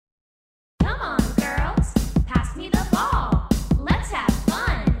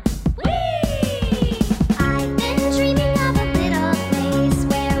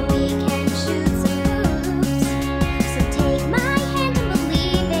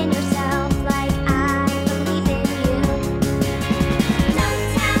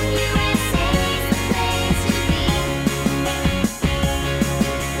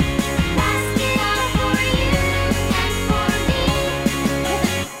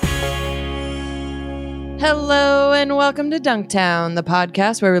Hello and welcome to Dunktown, the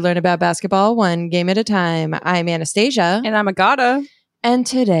podcast where we learn about basketball one game at a time. I'm Anastasia. And I'm Agata. And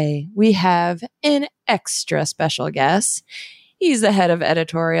today we have an extra special guest. He's the head of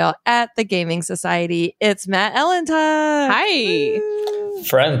editorial at the Gaming Society. It's Matt Ellentag. Hi. Woo.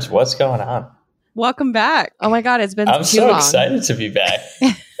 Friends, what's going on? Welcome back. Oh my God, it's been I'm too so long. excited to be back.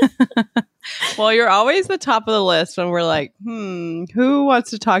 Well, you're always the top of the list when we're like, who wants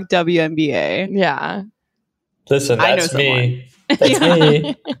to talk WNBA? Yeah. Listen, I know that's me. That's Yeah.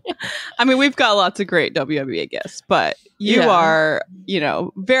 me. I mean, we've got lots of great WNBA guests, but you Yeah. are,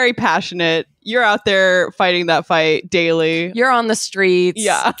 very passionate. You're out there fighting that fight daily. You're on the streets,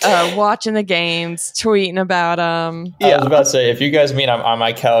 Yeah. watching the games, tweeting about them. I was about to say, if you guys mean I'm on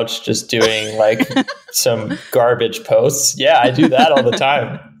my couch just doing like some garbage posts, yeah, I do that all the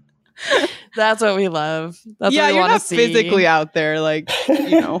time. That's what we love. That's Yeah, what we you're want to not see. physically out there, like,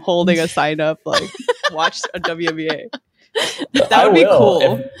 holding a sign up, like, watch a WNBA. That would be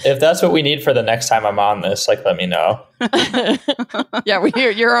cool. If that's what we need for the next time I'm on this, like, let me know. Yeah,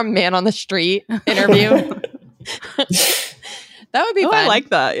 you're a man on the street interview. That would be fun. I like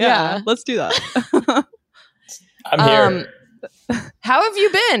that. Yeah. Yeah. Let's do that. I'm here. How have you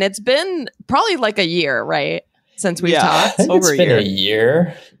been? It's been probably like a year, right? Since we've I talked. think over it's been a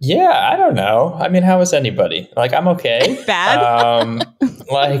year. Yeah, I don't know. I mean, how is anybody? Like, I'm okay. Bad?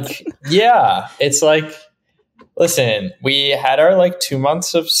 Yeah, it's like, listen, we had our like 2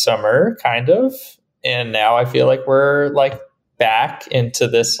 months of summer, kind of, and now I feel like we're like back into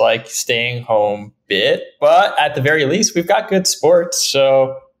this like staying home bit. But at the very least, we've got good sports,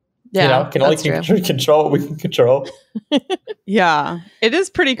 so can only control what we can control. Yeah. It is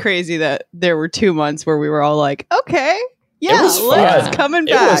pretty crazy that there were 2 months where we were all like, okay, It was Lynn's fun. coming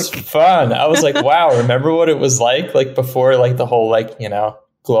It back. was fun. I was like, wow, remember what it was like before like the whole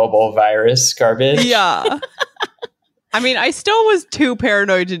global virus garbage? Yeah. I mean, I still was too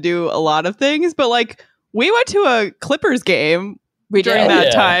paranoid to do a lot of things, but like we went to a Clippers game during did.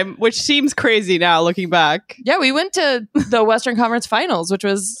 that time, which seems crazy now looking back. Yeah, we went to the Western Conference Finals, which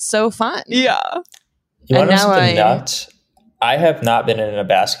was so fun. Yeah. You want And to know now something nuts? I have not been in a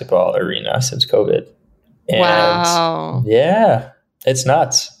basketball arena since COVID. And Wow. yeah, it's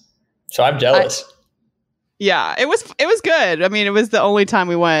nuts. So I'm jealous. Yeah. It was good. I mean, it was the only time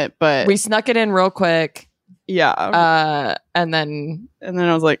we went, but We snuck it in real quick. yeah. And then And then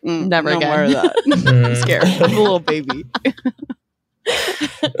I was like, Never no again. more of that. I'm scared. I'm a little baby.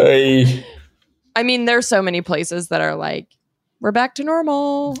 Ay. I mean, there's so many places that are like, we're back to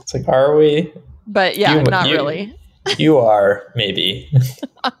normal. It's like, are we? But yeah, You- not you- really. You are, maybe.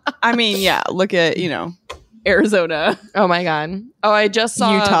 I mean, yeah, look at, Arizona, Oh my God. Oh, I just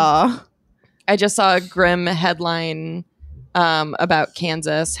saw Utah. I just saw a grim headline about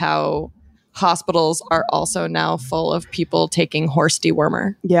Kansas, how hospitals are also now full of people taking horse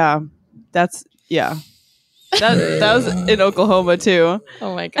dewormer. Yeah. That was in Oklahoma too.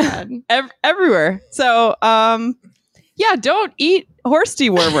 Oh my God. Everywhere. So, yeah, don't eat horse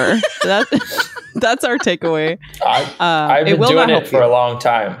dewormer. That's our takeaway. I've it been will doing not it help for you. a long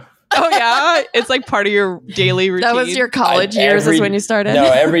time. Oh yeah, it's like part of your daily routine. That was your college years is when you started? No,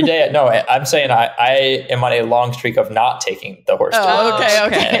 every day. No, I'm saying I am on a long streak of not taking the horse. Oh, dewormer.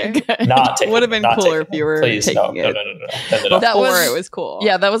 okay. Good. Not taking. Would have been not cooler taking if you were Please, taking no, it. No. That Before was- it was cool.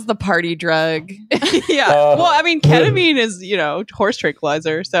 Yeah, that was the party drug. Yeah. Well, I mean, ketamine is, horse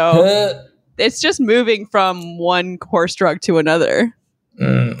tranquilizer. So it's just moving from one horse drug to another.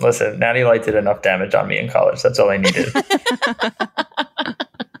 Listen, Natty Light did enough damage on me in college. That's all I needed.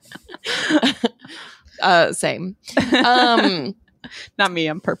 Same. Not me.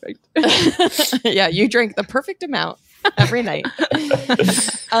 I'm perfect. Yeah, you drink the perfect amount every night.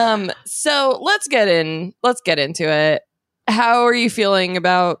 So let's get into it. How are you feeling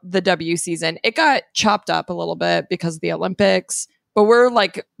about the W season? It got chopped up a little bit because of the Olympics, but we're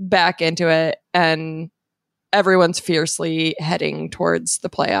like back into it and everyone's fiercely heading towards the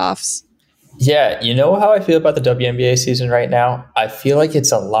playoffs. Yeah, you know how I feel about the WNBA season right now? I feel like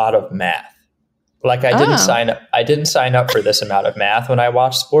it's a lot of math. Like I didn't sign up for this amount of math when I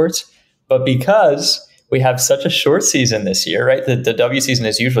watch sports, but because we have such a short season this year, right? The W season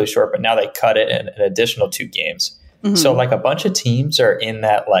is usually short, but now they cut it in an additional 2 games. Mm-hmm. So like a bunch of teams are in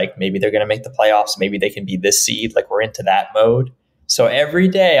that, like maybe they're going to make the playoffs. Maybe they can be this seed. Like we're into that mode. So every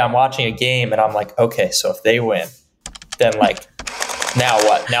day I'm watching a game and I'm like, okay, so if they win, then like, now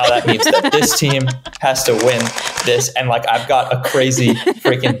what? Now that means that this team has to win this. And like, I've got a crazy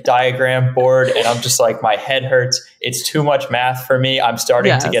freaking diagram board and I'm just like, my head hurts. It's too much math for me. I'm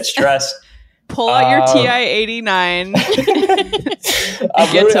starting to get stressed. Pull out your TI-89.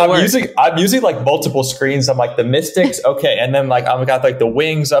 I'm using like multiple screens. I'm like the Mystics, okay, and then like I've got like the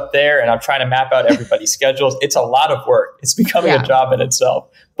Wings up there, and I'm trying to map out everybody's schedules. It's a lot of work. It's becoming a job in itself,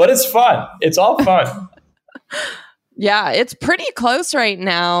 but it's fun. It's all fun. Yeah, it's pretty close right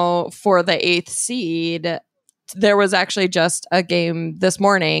now for the 8th seed. There was actually just a game this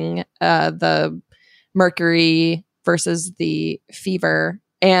morning, the Mercury versus the Fever,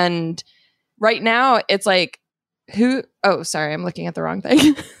 and right now it's like sorry, I'm looking at the wrong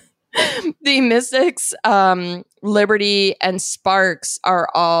thing. The Mystics, Liberty, and Sparks are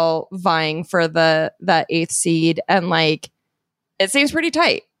all vying for that 8th seed, and like it seems pretty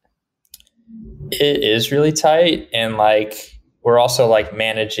tight. It is really tight, and like we're also like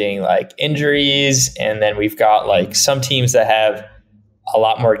managing like injuries, and then we've got like some teams that have a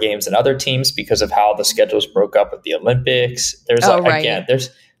lot more games than other teams because of how the schedules broke up with the Olympics. There's again, there's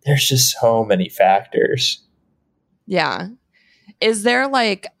just so many factors. Yeah. Is there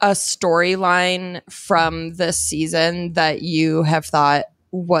like a storyline from this season that you have thought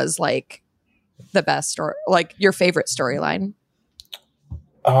was like the best, or like your favorite storyline?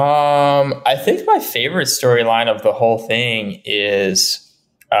 I think my favorite storyline of the whole thing is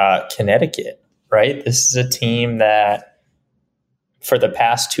Connecticut, right? This is a team that for the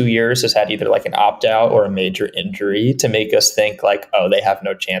past 2 years has had either like an opt-out or a major injury to make us think like, oh, they have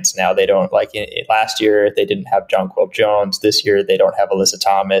no chance now. They don't like last year they didn't have Jonquel Jones. This year they don't have Alyssa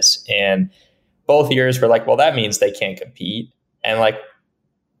Thomas. And both years we're like, well, that means they can't compete. And like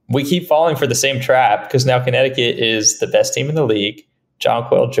we keep falling for the same trap because now Connecticut is the best team in the league.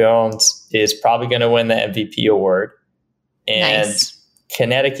 Jonquel Jones is probably going to win the MVP award. And nice.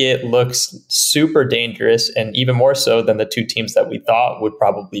 Connecticut looks super dangerous, and even more so than the two teams that we thought would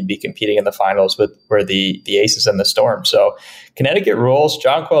probably be competing in the finals were the Aces and the Storm. So Connecticut rules.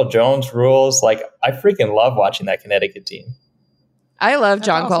 Jonquel Jones rules. Like I freaking love watching that Connecticut team. I love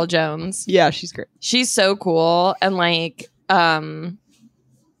Jonquel awesome. Jones. Yeah, she's great. She's so cool, and like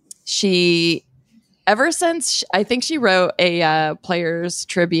she ever since I think she wrote a Players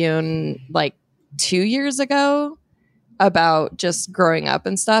Tribune like 2 years ago about just growing up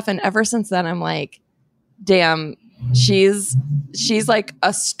and stuff, and ever since then I'm like, damn, she's like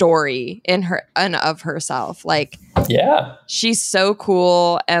a story in her and of herself. Like, yeah, she's so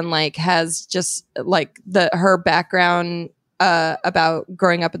cool, and like has just like her background about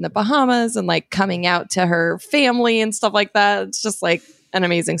growing up in the Bahamas and like coming out to her family and stuff like that. It's just like an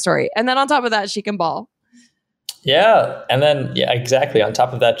amazing story. And then on top of that, she can ball. Yeah. And then, yeah, exactly. On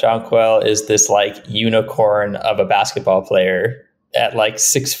top of that, Jonquel is this like unicorn of a basketball player at like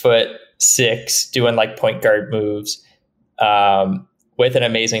 6'6", doing like point guard moves, with an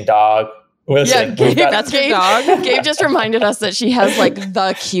amazing dog. Listen, yeah, that's her dog. Gabe just reminded us that she has like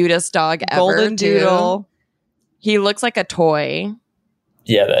the cutest dog ever. Golden Doodle. He looks like a toy.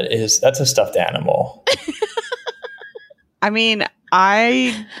 Yeah, that's a stuffed animal. I mean,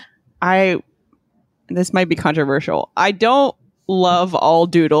 I this might be controversial. I don't love all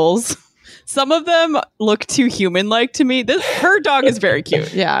doodles. Some of them look too human-like to me. Her dog is very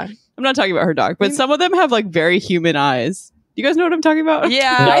cute. Yeah. I'm not talking about her dog, but some of them have like very human eyes. You guys know what I'm talking about?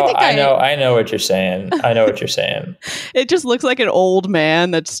 Yeah, no, I know what you're saying. I know what you're saying. It just looks like an old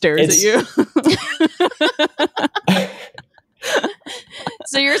man that stares at you.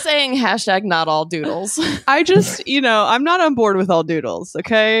 So you're saying hashtag not all doodles. I just, I'm not on board with all doodles,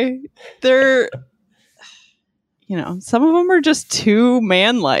 okay? They're, some of them are just too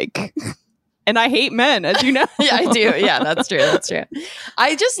man-like. And I hate men, as you know. Yeah, I do. Yeah, that's true. That's true.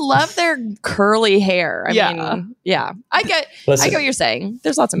 I just love their curly hair. I mean, I get what you're saying.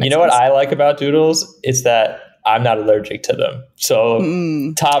 There's lots of mixes. You know what I like about doodles? It's that I'm not allergic to them.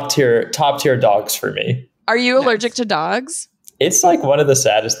 So top tier dogs for me. Are you allergic to dogs? It's like one of the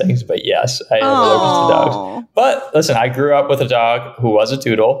saddest things, but yes, I am allergic to dogs. But listen, I grew up with a dog who was a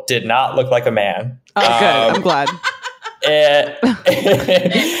doodle, did not look like a man. Oh, good. I'm glad. And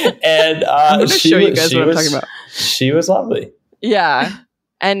I'm going to show you guys what I'm talking about. She was lovely. Yeah.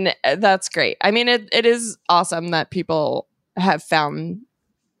 And that's great. I mean, it is awesome that people have found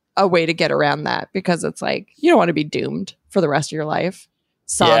a way to get around that, because it's like, you don't want to be doomed for the rest of your life.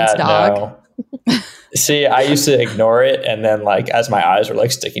 Sans dog. No. See, I used to ignore it, and then like as my eyes were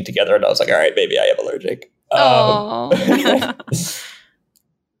like sticking together, and I was like, all right, baby, I am allergic.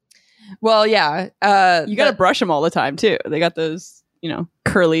 Well, yeah. You got to brush them all the time too. They got those,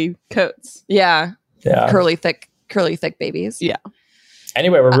 curly coats. Yeah. Curly thick babies. Yeah.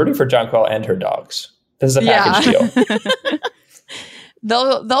 Anyway, we're rooting for Jonquel and her dogs. This is a package deal.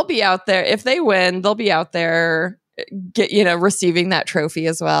 They'll be out there. If they win, they'll be out there receiving that trophy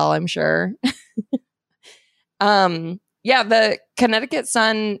as well, I'm sure. Yeah, the Connecticut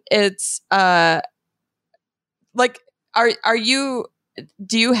Sun, it's like,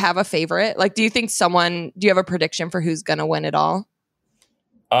 do you have a favorite? Like, do you have a prediction for who's going to win it all?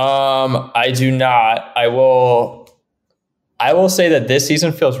 I do not. I will say that this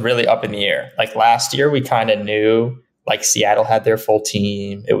season feels really up in the air. Like last year, we kind of knew, like, Seattle had their full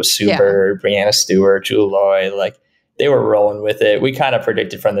team. It was Super, Brianna Stewart, Jewel Loy. Like, they were rolling with it. We kind of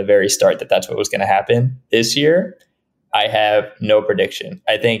predicted from the very start that that's what was going to happen. This year, I have no prediction.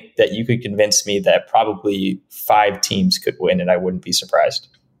 I think that you could convince me that probably 5 teams could win, and I wouldn't be surprised.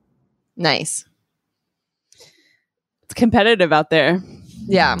 Nice. It's competitive out there.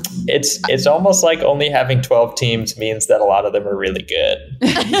 Yeah. It's almost like only having 12 teams means that a lot of them are really good.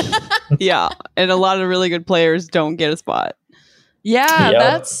 Yeah. And a lot of really good players don't get a spot. Yeah,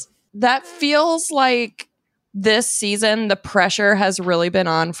 Yep. that feels like this season the pressure has really been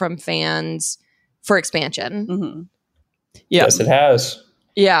on from fans for expansion. Mm-hmm. Yeah. Yes, it has.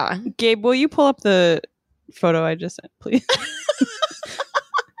 Yeah. Gabe, will you pull up the photo I just sent, please?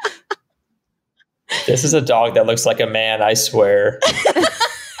 This is a dog that looks like a man, I swear.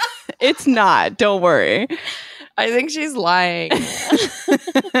 It's not. Don't worry. I think she's lying.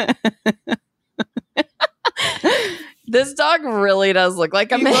 This dog really does look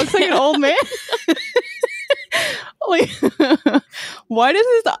like a He man. looks like an old man. Like, why do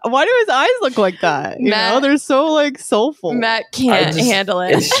his eyes look like that? You know, they're so like soulful. Matt can't handle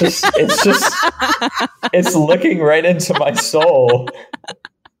it. It's looking right into my soul.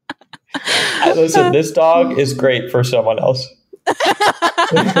 Listen, this dog is great for someone else.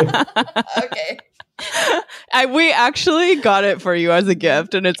 Okay. We actually got it for you as a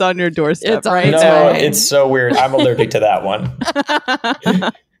gift, and it's on your doorstep It's on right its now. way. It's so weird. I'm allergic to that one.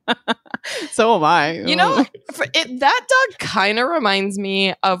 So am I. You know, that dog kind of reminds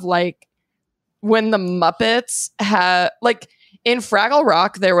me of like when the Muppets had, like, in Fraggle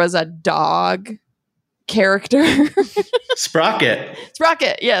Rock, there was a dog character. Sprocket.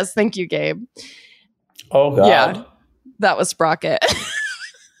 Sprocket. Yes. Thank you, Gabe. Oh, God. Yeah. That was Sprocket.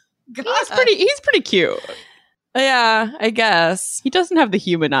 he's pretty cute. Yeah, I guess. He doesn't have the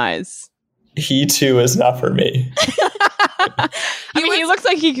human eyes. He, too, is not for me. He looks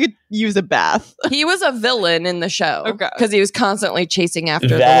like he could use a bath. He was a villain in the show. Okay. Because he was constantly chasing after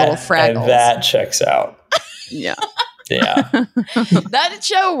the little Fraggles. And that checks out. Yeah. Yeah. That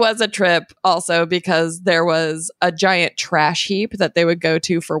show was a trip also because there was a giant trash heap that they would go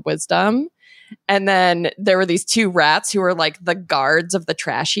to for wisdom. And then there were these 2 rats who were like the guards of the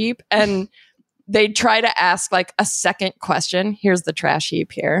trash heap. And they'd try to ask like a second question. Here's the trash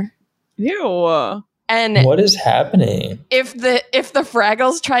heap here. Ew. And What is happening? if the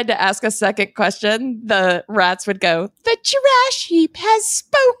Fraggles tried to ask a second question, the rats would go, "The trash heap has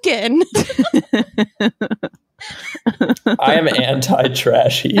spoken." I am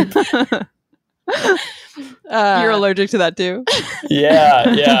anti-trash heap. You're allergic to that too?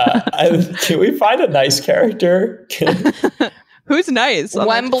 Yeah. Can we find a nice character? Who's nice?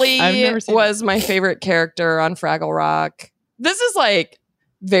 Wembley I've never seen was my favorite character on Fraggle Rock. This is like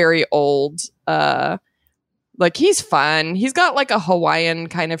very old. Like, he's fun. He's got like a Hawaiian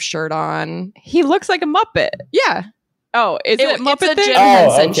kind of shirt on. He looks like a Muppet. Yeah. Oh, is it Muppet it's a thing? Jim Oh,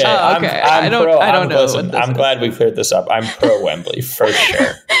 Henson okay. show. Okay. I'm I don't know Listen, what this I'm is. glad we cleared this up. I'm pro Wembley for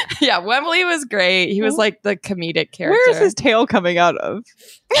sure. Yeah, Wembley was great. He was like the comedic character. Where is his tail coming out of?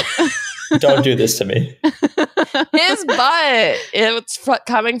 Don't do this to me. His butt. It's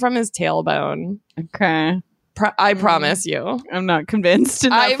coming from his tailbone. Okay. I promise you. I'm not convinced in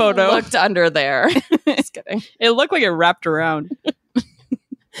that I photo. looked under there. Just kidding. It looked like it wrapped around.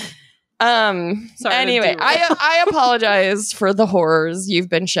 Sorry to Anyway, derail. Oh, I apologize for the horrors you've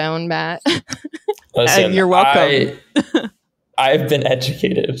been shown, Matt. Listen, And you're welcome. I've been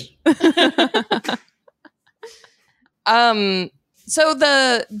educated. So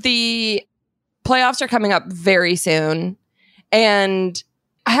the playoffs are coming up very soon, and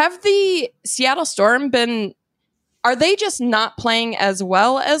have the Seattle Storm are they just not playing as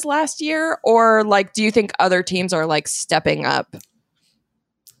well as last year, or like do you think other teams are like stepping up?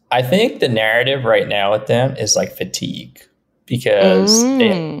 I think the narrative right now with them is like fatigue because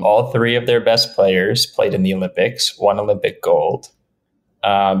all 3 of their best players played in the Olympics, won Olympic gold.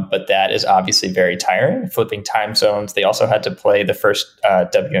 But that is obviously very tiring, flipping time zones. They also had to play the first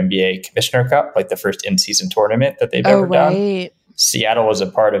WNBA Commissioner Cup, like the first in-season tournament that they've ever done. Seattle was a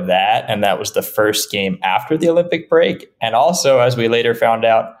part of that, and that was the first game after the Olympic break. And also, as we later found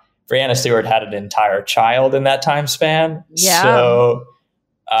out, Brianna Stewart had an entire child in that time span. Yeah. So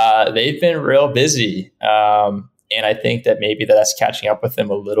they've been real busy. And I think that maybe that's catching up with them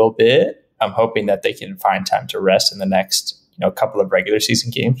a little bit. I'm hoping that they can find time to rest in the next, couple of regular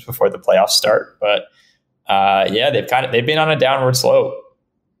season games before the playoffs start. But they've been on a downward slope.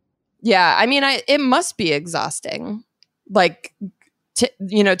 Yeah, I mean, it must be exhausting, like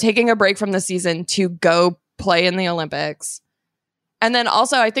taking a break from the season to go play in the Olympics. And then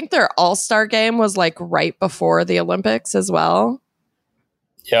also, I think their All-Star game was like right before the Olympics as well.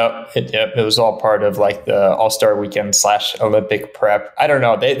 Yep. It was all part of like the All-Star weekend / Olympic prep. I don't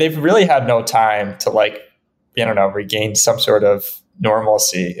know. They've really had no time to regain some sort of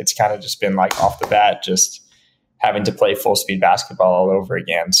normalcy. It's kind of just been like off the bat, just having to play full speed basketball all over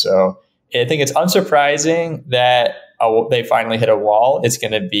again. So I think it's unsurprising that they finally hit a wall. It's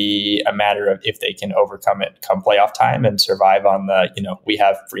going to be a matter of if they can overcome it come playoff time and survive on the, we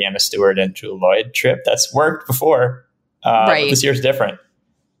have Breanna Stewart and Jewell Loyd trip. That's worked before. Right. But this year's different.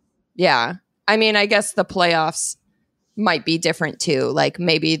 Yeah. I mean, I guess the playoffs might be different too. Like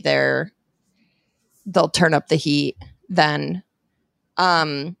maybe they'll turn up the heat then.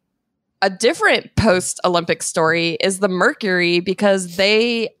 A different post-Olympic story is the Mercury, because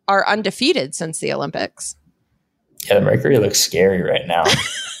they are undefeated since the Olympics. Yeah, the Mercury looks scary right now.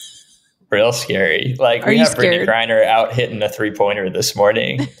 Real scary. Like, we have Brittney Griner out hitting a 3-pointer this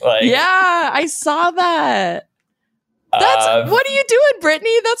morning. Like, yeah, I saw that. What are you doing,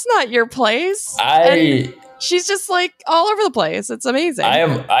 Brittney? That's not your place. She's just like all over the place. It's amazing. I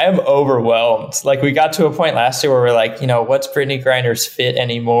am overwhelmed. Like, we got to a point last year where we're like, what's Brittney Griner's fit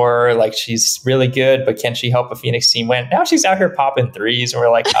anymore? Like, she's really good, but can she help a Phoenix team win? Now she's out here popping threes, and we're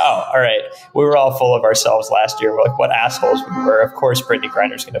like, oh, all right. We were all full of ourselves last year. We're like, what assholes we were. Of course, Brittney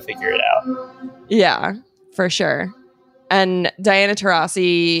Griner's going to figure it out. Yeah, for sure. And Diana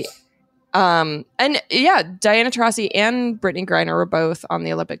Taurasi. Diana Taurasi and Brittney Griner were both on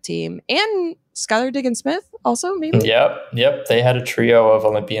the Olympic team, and Skylar Diggins-Smith also, maybe. Yep. They had a trio of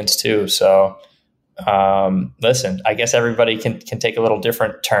Olympians too. So, listen, I guess everybody can take a little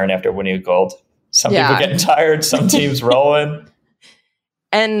different turn after winning a gold. Some people getting tired, some teams rolling.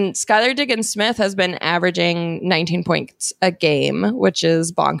 And Skylar Diggins-Smith has been averaging 19 points a game, which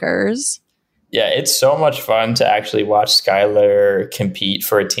is bonkers. Yeah, it's so much fun to actually watch Skylar compete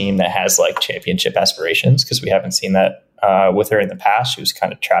for a team that has like championship aspirations, because we haven't seen that with her in the past. She was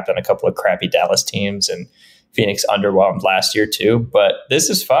kind of trapped on a couple of crappy Dallas teams, and Phoenix underwhelmed last year too. But this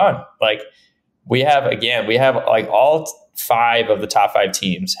is fun. Like, we have like all 5 of the top 5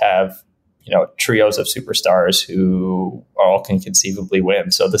 teams have, trios of superstars who all can conceivably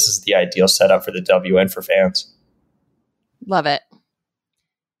win. So this is the ideal setup for the WN for fans. Love it.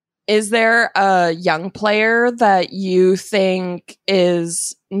 Is there a young player that you think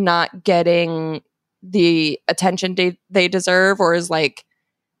is not getting the attention they deserve, or is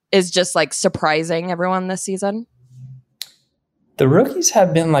just like surprising everyone this season? The rookies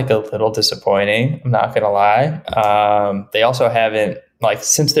have been like a little disappointing. I'm not going to lie. They also haven't, like,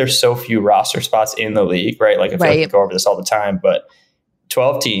 since there's so few roster spots in the league, right? Like, I feel like we go over this all the time, but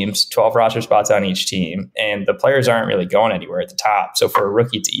 12 teams, 12 roster spots on each team, and the players aren't really going anywhere at the top. So for a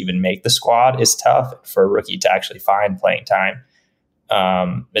rookie to even make the squad is tough. For a rookie to actually find playing time,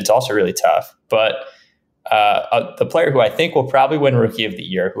 it's also really tough. But the player who I think will probably win Rookie of the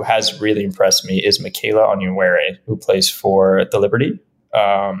Year, who has really impressed me, is Michaela Onyenwere, who plays for the Liberty.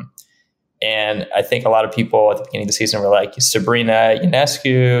 And I think a lot of people at the beginning of the season were like, Sabrina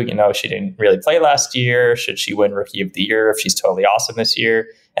Ionescu, she didn't really play last year. Should she win Rookie of the Year if she's totally awesome this year?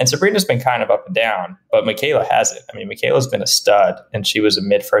 And Sabrina's been kind of up and down, but Michaela hasn't. I mean, Michaela's been a stud, and she was a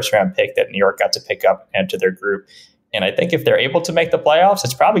mid-first round pick that New York got to pick up and add to their group. And I think if they're able to make the playoffs,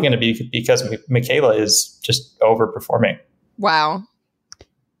 it's probably going to be because Michaela is just overperforming. Wow.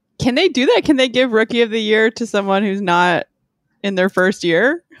 Can they do that? Can they give Rookie of the Year to someone who's not in their first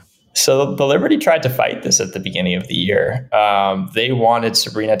year? So the Liberty tried to fight this at the beginning of the year. They wanted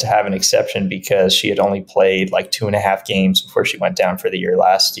Sabrina to have an exception because she had only played like 2.5 games before she went down for the year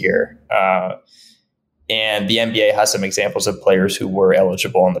last year. And the NBA has some examples of players who were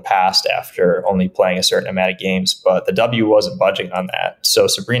eligible in the past after only playing a certain amount of games, but the W wasn't budging on that. So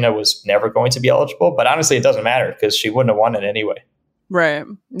Sabrina was never going to be eligible, but honestly, it doesn't matter because she wouldn't have won it anyway. Right.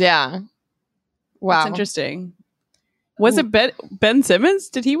 Yeah. Wow. That's interesting. Was it Ben Simmons?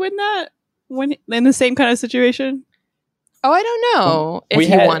 Did he win that when in the same kind of situation? Oh, I don't know if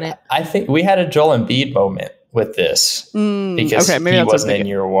he won it. I think we had a Joel Embiid moment with this because he wasn't in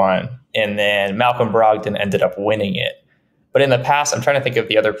year one. And then Malcolm Brogdon ended up winning it. But in the past, I'm trying to think of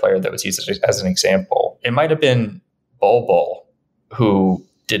the other player that was used as an example. It might have been Bol Bol, who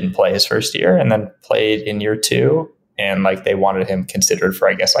didn't play his first year and then played in year 2. And like they wanted him considered for,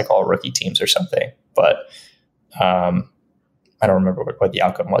 I guess, like all rookie teams or something. But I don't remember what the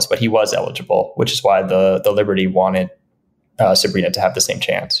outcome was, but he was eligible, which is why the Liberty wanted Sabrina to have the same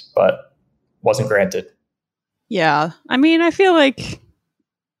chance, but wasn't granted. Yeah. I mean, I feel like,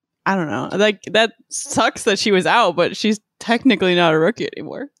 I don't know, like that sucks that she was out, but she's technically not a rookie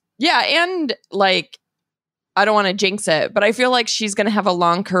anymore. Yeah. And like, I don't want to jinx it, but I feel like she's going to have a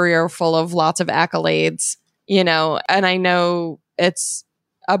long career full of lots of accolades, you know, and I know it's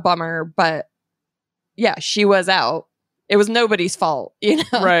a bummer, but yeah, she was out. It was nobody's fault, you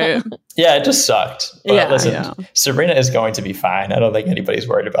know? Right. Yeah, it just sucked. But Yeah. listen, Yeah. Sabrina is going to be fine. I don't think anybody's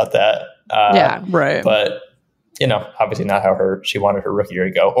worried about that. Yeah. Right. But, you know, obviously not how she wanted her rookie year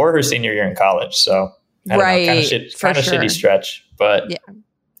to go or her senior year in college. So, I don't Right, know, for kind of sure. shitty stretch, but Yeah.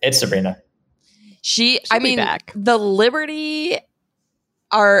 it's Sabrina. I be mean, back. the Liberty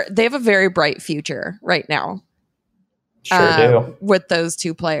they have a very bright future right now. Sure do. With those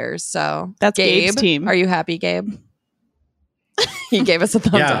two players. So That's Gabe's team. Are you happy, Gabe? He gave us a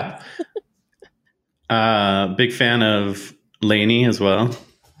thumbs up. Yeah. Big fan of Laney as well.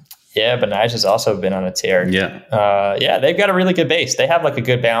 Yeah, Benige has also been on a tear. Yeah. They've got a really good base. They have like a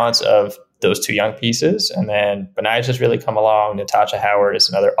good balance of those two young pieces. And then Benige has really come along. Natasha Howard is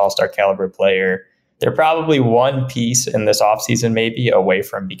another all-star caliber player. They're probably one piece in this offseason maybe away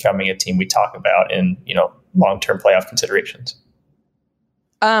from becoming a team we talk about in, you know, long-term playoff considerations.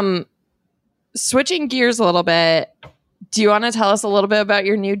 Switching gears a little bit, do you want to tell us a little bit about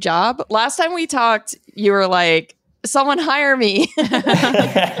your new job? Last time we talked, you were like, someone hire me.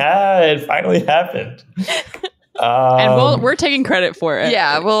 It finally happened. And we're taking credit for it.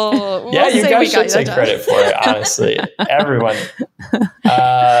 Yeah, we'll Yeah, you say guys we got should take that credit for it, honestly. Everyone.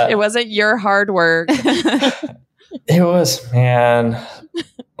 It wasn't your hard work. It was, man.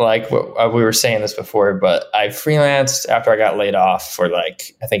 Like we were saying this before, but I freelanced after I got laid off for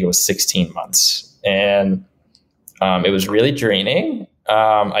like, I think it was 16 months. And it was really draining.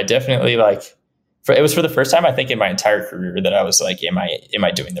 I definitely it was for the first time, I think, in my entire career that I was like, am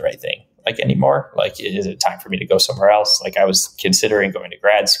I doing the right thing like anymore? Like, is it time for me to go somewhere else? Like I was considering going to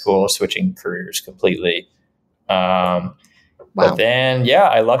grad school, switching careers completely. But then,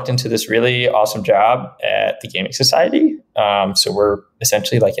 I lucked into this really awesome job at the Gaming Society. So we're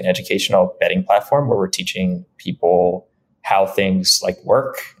essentially like an educational betting platform where we're teaching people how things like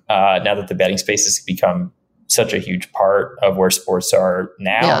work. Now that the betting space has become such a huge part of where sports are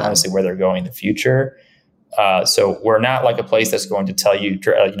now, and honestly where they're going in the future. So we're not like a place that's going to tell you,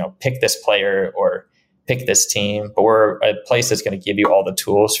 pick this player or pick this team, but we're a place that's going to give you all the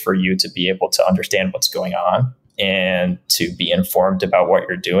tools for you to be able to understand what's going on and to be informed about what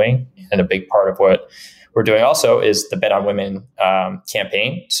you're doing. And a big part of what we're doing also is the Bet on Women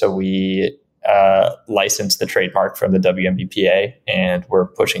campaign. So we licensed the trademark from the WNBPA, and we're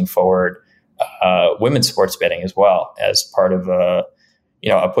pushing forward women's sports betting as well as part of a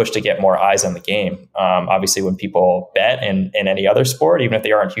push to get more eyes on the game. Obviously, when people bet in any other sport, even if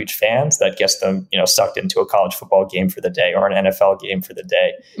they aren't huge fans, that gets them, sucked into a college football game for the day or an NFL game for the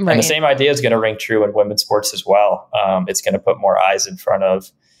day. Right. And the same idea is going to ring true in women's sports as well. It's going to put more eyes in front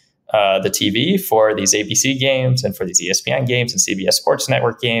of the TV for these ABC games and for these ESPN games and CBS Sports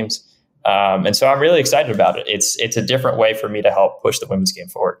Network games. And so I'm really excited about it. It's a different way for me to help push the women's game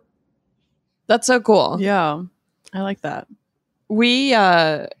forward. That's so cool. Yeah, I like that. We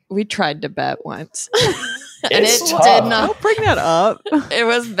tried to bet once. And It's it tough. did not. Don't bring that up. It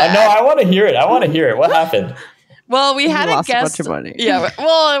was bad. No, I want to hear it. What happened? Well, we had lost a guest. a bunch of money. Yeah.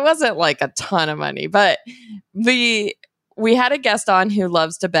 Well, it wasn't like a ton of money, but we had a guest on who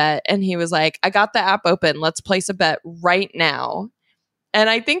loves to bet, and he was like, I got the app open. Let's place a bet right now. And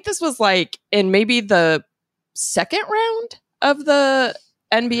I think this was like in maybe the second round of the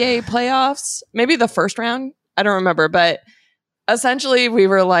NBA playoffs, maybe the first round. I don't remember, but essentially we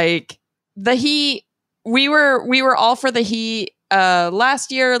were like the Heat. We were all for the Heat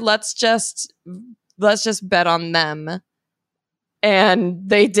last year. Let's just bet on them. And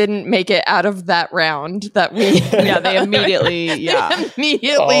they didn't make it out of that round that we they immediately died.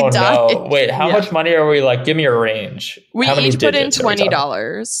 No. Wait, how much money are we like? Give me a range. We How many each put in digits are we talking?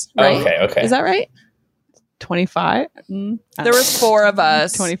 $20. Right? Okay. Is that right? 25. There was 4 of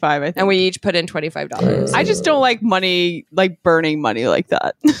us. 25, I think. And we each put in $25. I just don't like money, like burning money like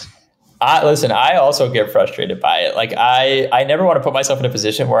that. Listen, I also get frustrated by it. Like I never want to put myself in a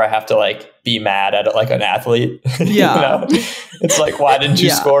position where I have to like be mad at like an athlete. Yeah. It's like, why didn't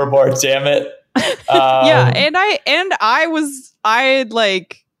you scoreboard? Damn it. Yeah. And I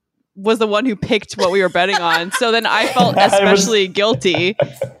was the one who picked what we were betting on. So then I felt especially guilty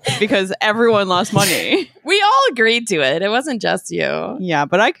because everyone lost money. We all agreed to it. It wasn't just you. Yeah,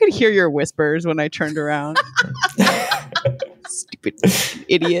 but I could hear your whispers when I turned around. Stupid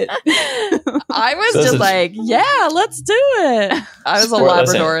idiot. I was just like, yeah, let's do it. I was a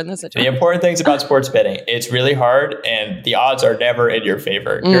Labrador in this situation. The important things about sports betting, it's really hard and the odds are never in your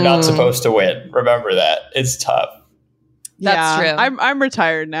favor. You're not supposed to win. Remember that. It's tough. That's true. I'm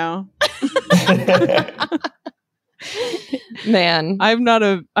retired now. Man, I'm not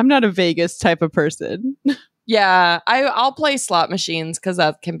a Vegas type of person. Yeah, I'll play slot machines because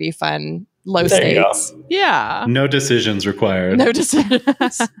that can be fun. Low stakes. Yeah. No decisions required. No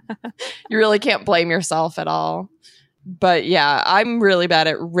decisions. You really can't blame yourself at all. But yeah, I'm really bad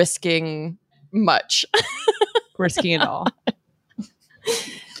at risking much. Risking it all.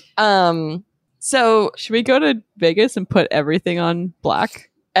 So should we go to Vegas and put everything on black?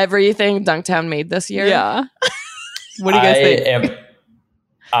 Everything Dunktown made this year? Yeah. What do you guys think?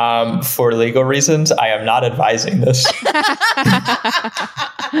 For legal reasons, I am not advising this.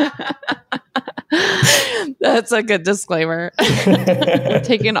 That's a good disclaimer. We're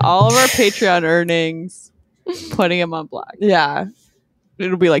taking all of our Patreon earnings, putting them on black. Yeah.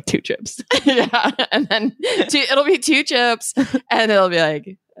 It'll be like 2 chips. Yeah. And then it'll be 2 chips and it'll be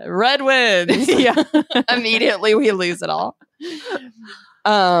like red wins. Yeah. Immediately we lose it all.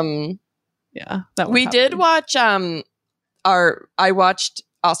 Yeah. We did watch I watched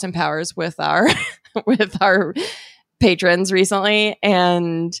Austin Powers with our patrons recently,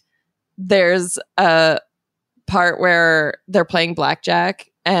 and there's a part where they're playing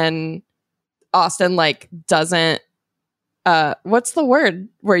blackjack and Austin like doesn't what's the word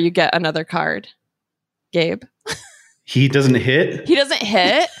where you get another card, Gabe? He doesn't hit? He doesn't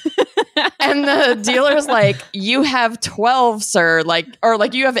hit. And the dealer's like, you have 12, sir. Like, or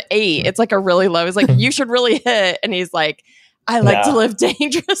like you have 8. It's like a really low. He's like, you should really hit. And he's like, I like to live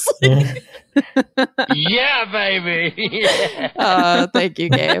dangerously. Yeah, baby. Thank you,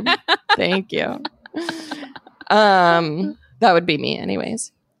 Gabe. Thank you. That would be me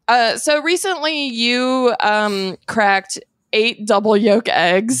anyways. So recently you cracked 8 double yolk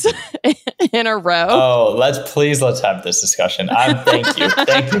eggs in a row. Oh, let's have this discussion.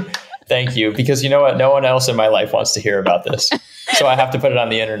 Thank you. Because you know what? No one else in my life wants to hear about this. So I have to put it on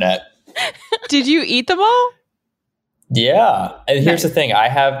the internet. Did you eat them all? Yeah. And here's the thing. I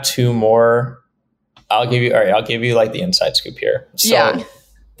have 2 more. I'll give you like the inside scoop here. So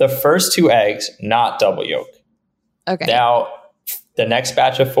the first 2 eggs, not double yolk. Okay. Now, the next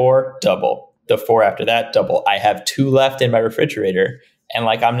batch of 4, double. The 4 after that, double. I have 2 left in my refrigerator. And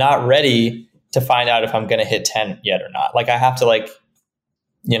like, I'm not ready to find out if I'm going to hit 10 yet or not. Like, I have to like,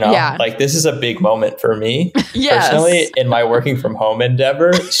 like this is a big moment for me personally in my working from home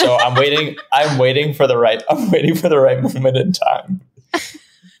endeavor. So I'm waiting for the right moment in time.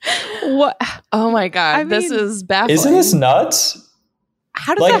 What? Oh my God. This is baffling. Isn't this nuts?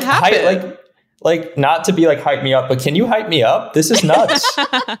 How does that happen? Like not to be like hype me up, but can you hype me up? This is nuts.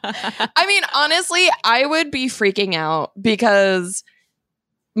 I mean, honestly, I would be freaking out because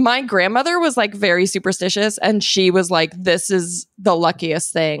my grandmother was like very superstitious and she was like, this is the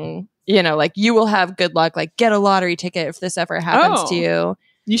luckiest thing, like you will have good luck, like get a lottery ticket if this ever happens to you.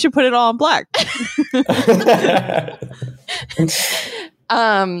 You should put it all on black.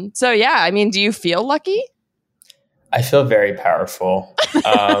 So yeah, I mean, do you feel lucky? I feel very powerful.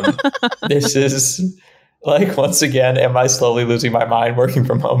 This is like, once again, am I slowly losing my mind working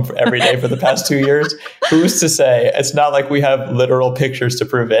from home every day for the past 2 years? Who's to say? It's not like we have literal pictures to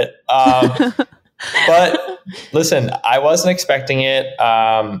prove it. But listen, I wasn't expecting it.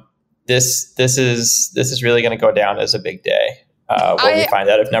 This is really going to go down as a big day when we find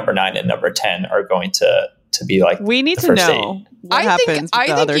out if number 9 and number 10 are going to be like. We need to know what happens.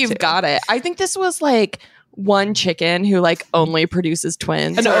 I think you've got it. I think this was like one chicken who like only produces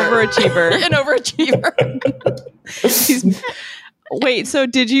twins. An overachiever. An overachiever. Wait, so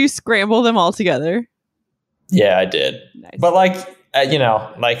did you scramble them all together? Yeah, I did. Nice. But like, I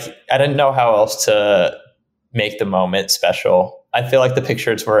didn't know how else to make the moment special. I feel like the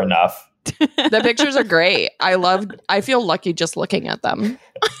pictures were enough. The pictures are great. I feel lucky just looking at them.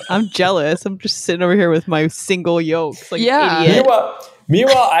 I'm jealous. I'm just sitting over here with my single yolks. Like, yeah. idiot.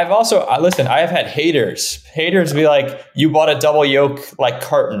 Meanwhile, I've also, listen, I have had haters be like, you bought a double yolk like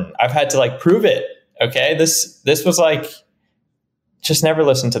carton. I've had to like prove it. Okay. This was like, just never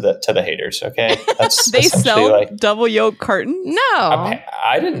listen to the haters. Okay. That's they sell like, double yolk carton. No,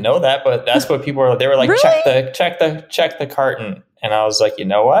 I didn't know that, but that's what people were. They were like, really? check the carton. And I was like, you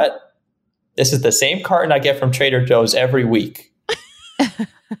know what? This is the same carton I get from Trader Joe's every week.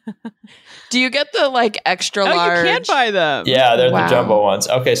 Do you get the like extra Oh, large? you can buy them. Yeah, they're Wow. the jumbo ones.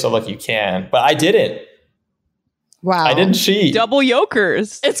 Okay, so look, you can, but I didn't. Wow. I didn't cheat. Double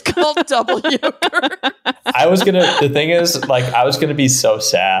yokers. It's called double yogurt. I was gonna. The thing is, like, I was gonna be so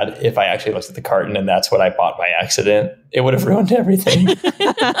sad if I actually looked at the carton and that's what I bought by accident. It would have ruined everything.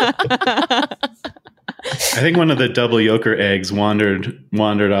 I think one of the double yolker eggs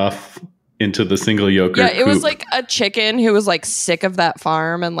wandered off into the single yolker. Yeah, it was coop. like a chicken who was like sick of that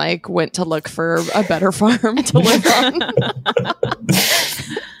farm and like went to look for a better farm to live on.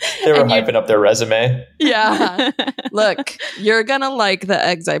 They were And you- hyping up their resume. Yeah. Look, you're going to like the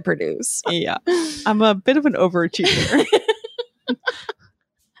eggs I produce. Yeah. I'm a bit of an overachiever.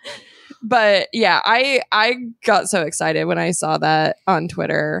 But yeah, I got so excited when I saw that on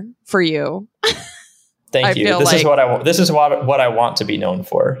Twitter for you. Thank I you. feel This is like- what I want. This is what I want to be known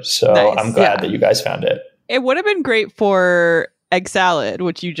for. So Nice. I'm glad Yeah. that you guys found it. It would have been great for egg salad,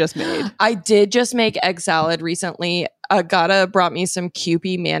 which you just made. I did just make egg salad recently. Agata brought me some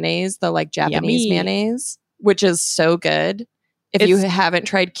Kewpie mayonnaise, the like Japanese Yummy. mayonnaise, which is so good. If you It's- haven't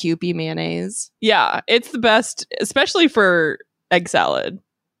tried Kewpie mayonnaise. Yeah, it's the best, especially for egg salad.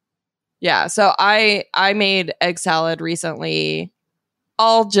 Yeah, so I made egg salad recently.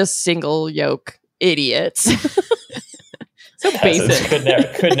 All just single yolk idiots. So Peasants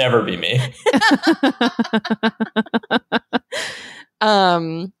basic. could never be me.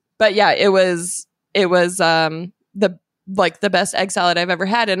 But yeah, it was the best egg salad I've ever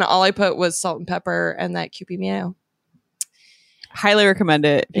had, and all I put was salt and pepper and that Kewpie mayo. Highly recommend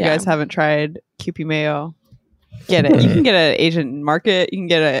it. If you Yeah. guys haven't tried Kewpie mayo, get it. You can get it at Asian market. You can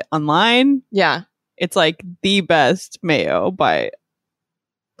get it online. Yeah, It's like the best mayo by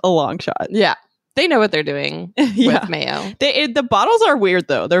a long shot. yeah, they know what they're doing Yeah. with mayo, The bottles are weird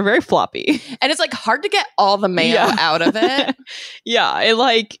though. They're very floppy. and it's like hard to get all the mayo Yeah. out of it. Yeah, it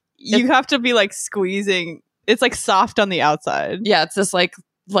like you have to be like squeezing. It's like soft on the outside. Yeah, it's this like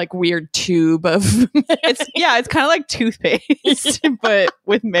weird tube of. It's kind of like toothpaste, but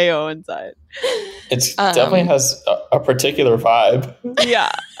with mayo inside. It Um, definitely has a particular vibe. Yeah.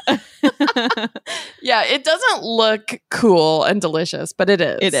 Yeah, it doesn't look cool and delicious, but it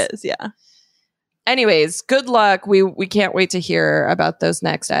is. It is, yeah. Anyways, good luck. We can't wait to hear about those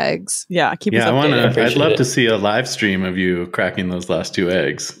next eggs. Yeah, keep us Yeah, updated. I'd Appreciate love it. to see a live stream of you cracking those last 2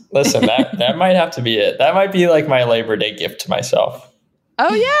 eggs. Listen, that might have to be it. That might be like my Labor Day gift to myself.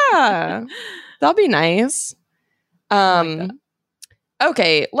 Oh yeah. That'll be nice.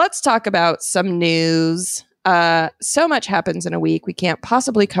 Okay, let's talk about some news. So much happens in a week. We can't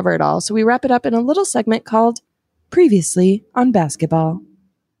possibly cover it all. So we wrap it up in a little segment called Previously on Basketball.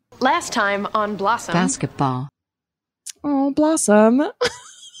 Last time on Blossom. Basketball. Oh, Blossom.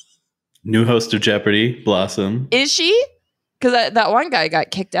 New host of Jeopardy, Blossom. Is she? Because that one guy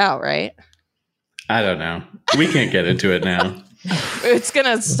got kicked out, right? I don't know. We can't get into it now. It's going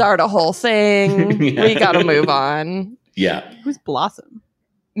to start a whole thing. Yeah. We got to move on. Yeah. Who's Blossom?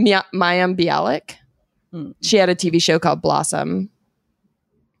 Mayim Bialik. Hmm. She had a TV show called Blossom.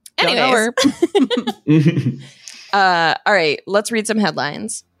 Don't know Anyways, her. all right, let's read some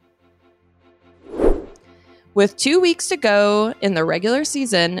headlines. With 2 weeks to go in the regular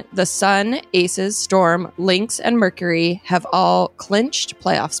season, the Sun, Aces, Storm, Lynx, and Mercury have all clinched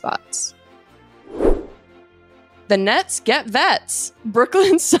playoff spots. The Nets get vets.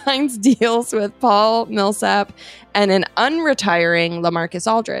 Brooklyn signs deals with Paul Millsap and an unretiring LaMarcus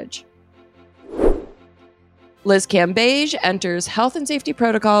Aldridge. Liz Cambage enters health and safety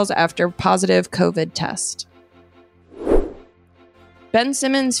protocols after positive COVID test. Ben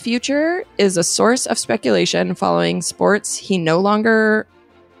Simmons' future is a source of speculation following reports he no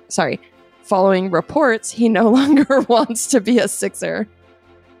longer wants to be a Sixer.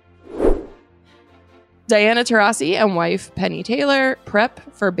 Diana Taurasi and wife Penny Taylor prep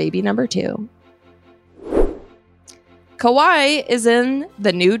for baby number 2. Kawhi is in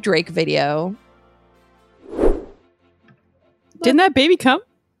the new Drake video. Didn't that baby come?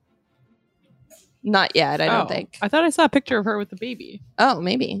 Not yet, I don't Oh, think. I thought I saw a picture of her with the baby. Oh,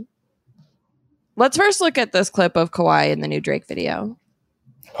 maybe. Let's first look at this clip of Kawhi in the new Drake video.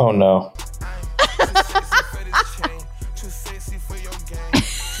 Oh no.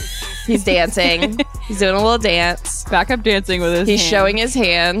 He's dancing. He's doing a little dance. Backup dancing with his He's hand. showing his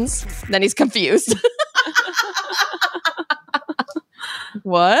hands. Then he's confused.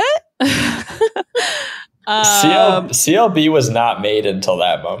 What? CLB was not made until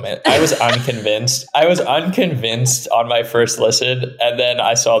that moment. I was unconvinced. I was unconvinced on my first listen, and then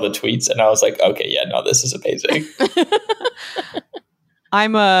I saw the tweets, and I was like, "Okay, yeah, no, this is amazing."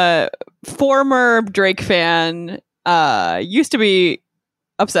 I'm a former Drake fan. Used to be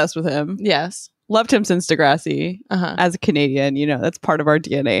obsessed with him. Yes. Loved him since Degrassi. Uh-huh. As a Canadian, that's part of our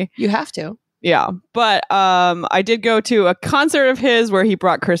DNA. You have to. Yeah. But I did go to a concert of his where he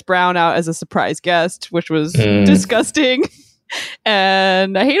brought Chris Brown out as a surprise guest, which was disgusting.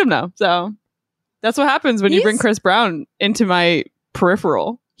 And I hate him now. So that's what happens when you bring Chris Brown into my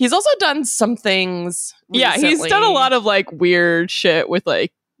peripheral. He's also done some things recently. Yeah, he's done a lot of like weird shit with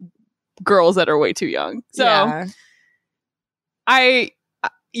like girls that are way too young. So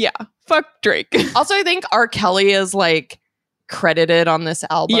fuck Drake. Also, I think R. Kelly is like credited on this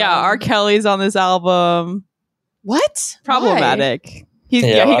album. Yeah, R. Kelly's on this album. What? Problematic. He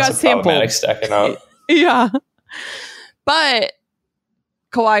lots got of sampled. problematic stacking up. Yeah. But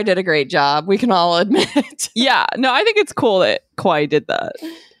Kawhi did a great job. We can all admit. Yeah. No, I think it's cool that Kawhi did that.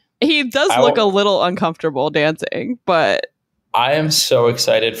 He does look a little uncomfortable dancing, but I am so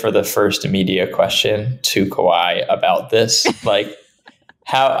excited for the first media question to Kawhi about this. Like,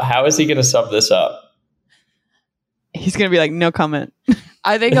 how is he going to sum this up? He's going to be like, no comment.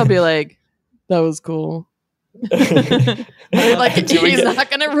 I think I'll be like, that was cool. Like, he's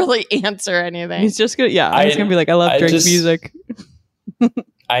not going to really answer anything. He's just going to, he's going to be like, I love Drake's music.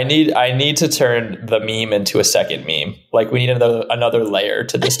 I need to turn the meme into a second meme. Like, we need another layer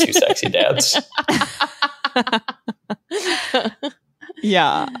to this too sexy dance.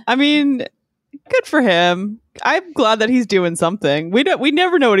 Yeah. I mean, good for him. I'm glad that he's doing something. We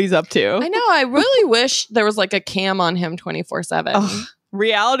never know what he's up to. I know. I really wish there was like a cam on him 24/7.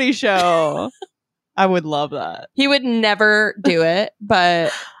 Reality show. I would love that. He would never do it,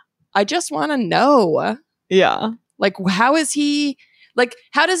 but I just want to know. Yeah. Like, how is he? Like,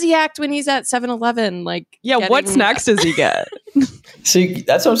 how does he act when he's at 7-Eleven? Like, what snacks does he get? See,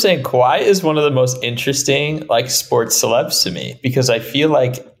 that's what I'm saying. Kawhi is one of the most interesting like sports celebs to me because I feel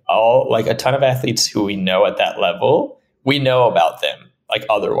like a ton of athletes who we know at that level, we know about them like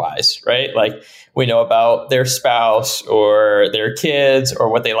otherwise, right? Like we know about their spouse or their kids or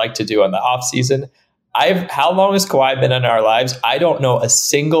what they like to do in the off season. How long has Kawhi been in our lives? I don't know a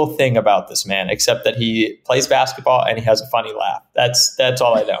single thing about this man except that he plays basketball and he has a funny laugh. That's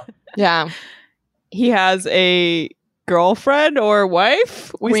all I know. Yeah. He has a girlfriend or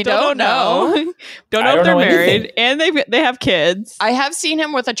wife. We still don't know. Don't know if they're married. And they have kids. I have seen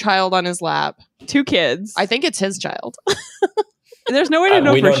him with a child on his lap. 2 kids. I think it's his child. There's no way to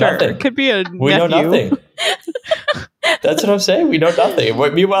know for sure. Nothing. It could be a we nephew. know nothing. That's what I'm saying. We know nothing.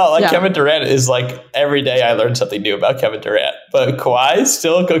 Meanwhile, Kevin Durant is like every day I learn something new about Kevin Durant. But Kawhi is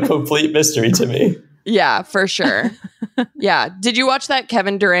still a complete mystery to me. Yeah, for sure. Yeah. Did you watch that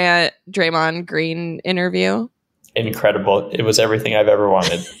Kevin Durant, Draymond Green interview? Incredible. It was everything I've ever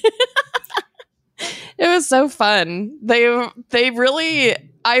wanted. It was so fun. They really,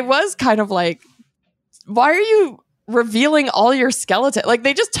 I was kind of like, why are you revealing all your skeleton? Like,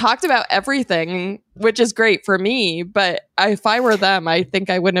 they just talked about everything, which is great for me. But if I were them, I think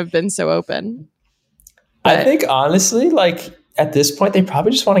I wouldn't have been so open. But I think honestly, like at this point, they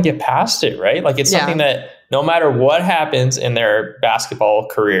probably just want to get past it, right? Like it's something that no matter what happens in their basketball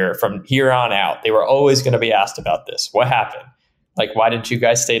career from here on out, they were always going to be asked about this. What happened? Like, why did you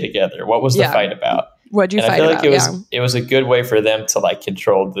guys stay together? What was the fight about? What'd you fight about? I feel like it was a good way for them to like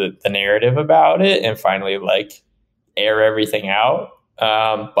control the narrative about it and finally like air everything out.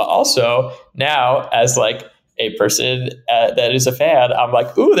 But also now as like a person that is a fan, I'm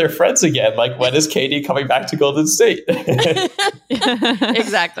like, ooh, they're friends again. Like, when is KD coming back to Golden State?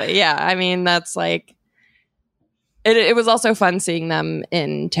 Exactly. Yeah. I mean, that's like, it was also fun seeing them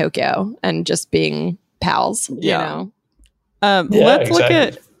in Tokyo and just being pals, you know? Let's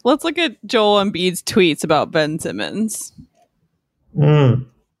look at Joel Embiid's tweets about Ben Simmons. Mm.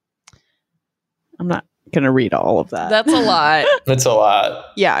 I'm not going to read all of that. That's a lot. That's a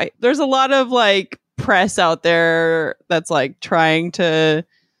lot. Yeah. There's a lot of like press out there that's like trying to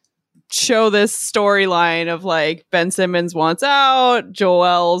show this storyline of like Ben Simmons wants out,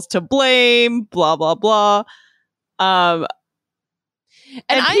 Joel's to blame, blah, blah, blah. And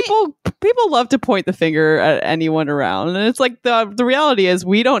people love to point the finger at anyone around. And it's like the reality is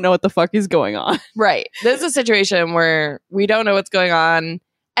we don't know what the fuck is going on. Right. There's a situation where we don't know what's going on.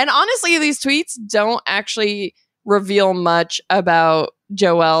 And honestly, these tweets don't actually reveal much about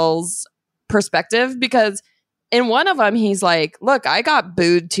Joel's perspective, because in one of them, he's like, look, I got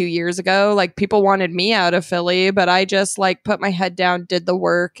booed 2 years ago. Like, people wanted me out of Philly, but I just like put my head down, did the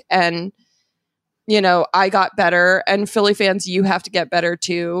work, and you know, I got better, and Philly fans, you have to get better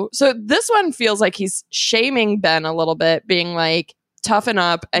too. So this one feels like he's shaming Ben a little bit, being like, toughen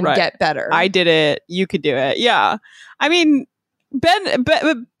up and get better. I did it. You could do it. Yeah. I mean, Ben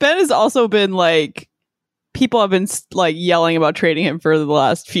has also been like people have been like yelling about trading him for the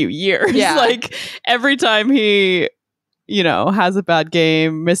last few years. Yeah. Like every time he, you know, has a bad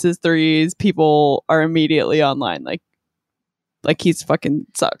game, misses threes, people are immediately online like he's fucking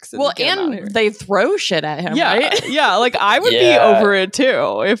sucks. Well, get him out of here. and they throw shit at him, yeah, right? yeah. Like I would be Yeah. over it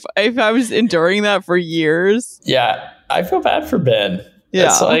too if I was enduring that for years. Yeah, I feel bad for Ben. Yeah.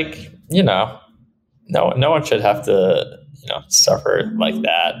 It's like, you know, no one should have to, you know, suffer like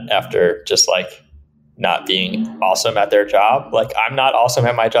that after just like not being awesome at their job. Like I'm not awesome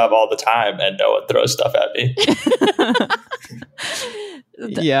at my job all the time and no one throws stuff at me.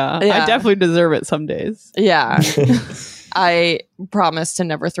 Yeah, I Yeah. definitely deserve it some days. Yeah. I promise to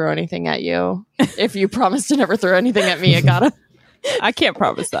never throw anything at you. If you promise to never throw anything at me, I gotta. I can't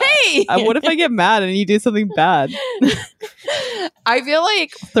promise that. Hey! What if I get mad and you do something bad? I feel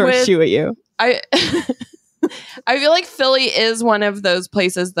like Throw a with- shoe at you. I feel like Philly is one of those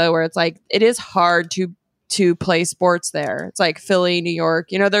places though where it's like it is hard to play sports there. It's like Philly, New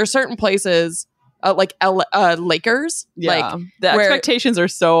York. You know, there are certain places like Lakers, Yeah, like the where- expectations are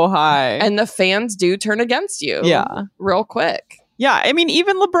so high, and the fans do turn against you. yeah, real quick. yeah. I mean,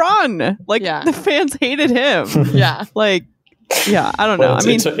 even LeBron, like Yeah. the fans hated him. Yeah, Like, yeah, I don't know. Well, I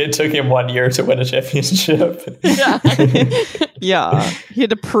mean, it took him 1 year to win a championship. yeah. yeah, he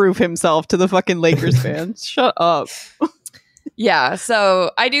had to prove himself to the fucking Lakers fans. Shut up. Yeah, so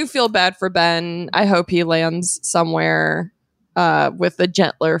I do feel bad for Ben. I hope he lands somewhere with a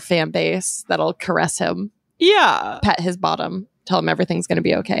gentler fan base that'll caress him, Yeah, pet his bottom, tell him everything's going to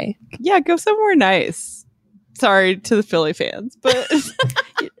be okay. yeah. Go somewhere nice. Sorry to the Philly fans, but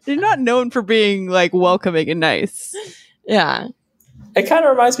you're not known for being like welcoming and nice. Yeah. It kind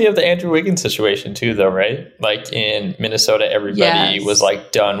of reminds me of the Andrew Wiggins situation too, though, right? Like in Minnesota, everybody Yes. was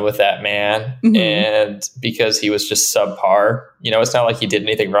like done with that man, Mhm. and because he was just subpar. You know, it's not like he did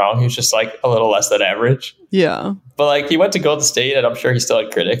anything wrong. He was just like a little less than average. Yeah, But like he went to Golden State, and I'm sure he still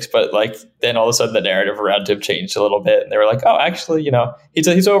had critics. But like then all of a sudden the narrative around him changed a little bit, and they were like, "Oh, actually, you know,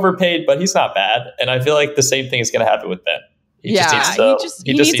 he's overpaid, but he's not bad." And I feel like the same thing is going to happen with Ben. He Yeah,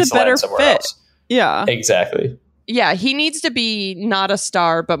 he needs a to better land somewhere fit. else. yeah. Exactly. Yeah, he needs to be not a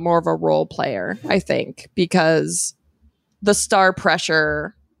star, but more of a role player, I think, because the star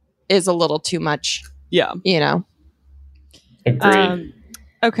pressure is a little too much, Yeah. you know? Agreed.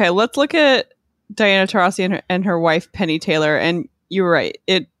 Okay, let's look at Diana Taurasi and her wife Penny Taylor. And you were right.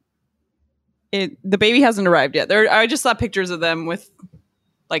 The baby hasn't arrived yet. I just saw pictures of them with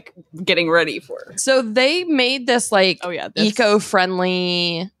like getting ready for her. So they made this like Oh yeah, this-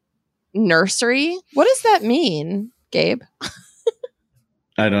 eco-friendly nursery. What does that mean, Gabe?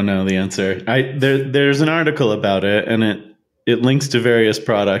 I don't know the answer. There's an article about it, and it links to various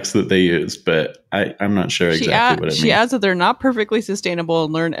products that they use, but I'm not sure exactly what it She means. adds that they're not perfectly sustainable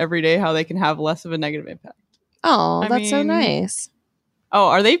and learn every day how they can have less of a negative impact. Oh, I that's so mean- nice. Oh,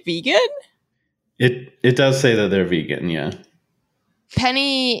 are they vegan? It does say that they're vegan, yeah.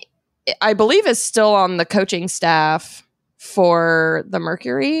 Penny, I believe, is still on the coaching staff for the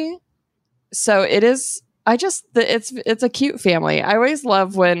Mercury. So it is. It's a cute family. I always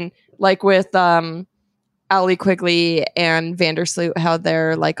love when, like with Allie Quigley and Vandersloot, how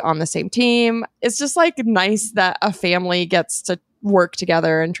they're like on the same team. It's just like nice that a family gets to work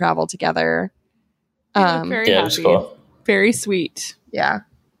together and travel together. They look very Yeah, it was happy. cool. Very sweet. Yeah,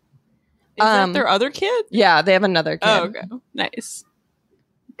 Is that their other kid? yeah, they have another kid. Oh, okay. Nice.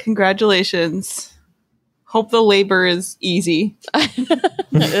 Congratulations. Hope the labor is easy.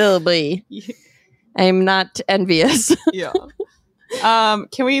 Oh boy, I'm not envious. Yeah.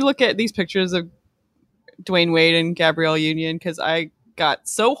 Can we look at these pictures of Dwayne Wade and Gabrielle Union? Because I got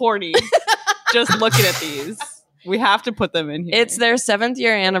so horny just looking at these. We have to put them in here. It's their 7th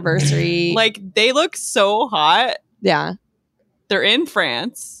year anniversary. like they look so hot. yeah, They're in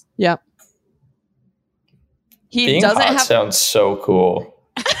France. yep. He Being doesn't hot have. sounds so cool.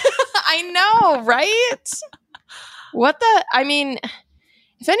 I know, right? What the? I mean,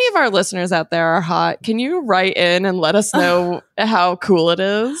 if any of our listeners out there are hot, can you write in and let us know how cool it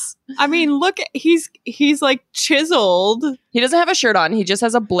is? I mean, look, he's like chiseled. He doesn't have a shirt on. He just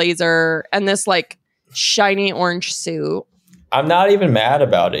has a blazer and this like shiny orange suit. I'm not even mad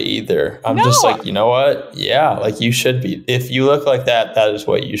about it either. I'm No. just like, you know what? Yeah, like you should be. If you look like that, that is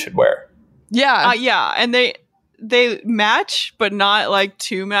what you should wear. Yeah, Yeah, and they match, but not like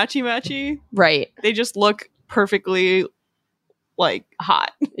too matchy. right. They just look perfectly like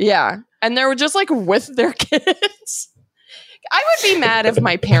hot. Yeah. And they're just like with their kids. I would be mad if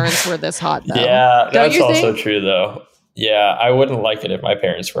my parents were this hot though. Yeah, Don't that's you also think? true though. Yeah, I wouldn't like it if my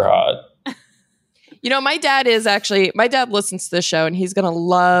parents were hot. My dad listens to the show and he's going to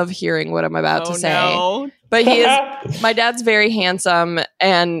love hearing what I'm about to say. No. But my dad's very handsome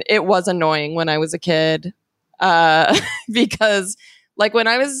and it was annoying when I was a kid. Because like when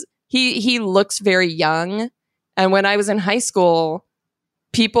I was, he looks very young. And when I was in high school,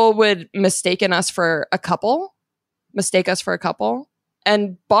 people would mistake us for a couple.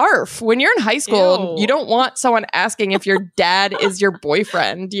 And barf. When you're in high school, Ew. you don't want someone asking if your dad is your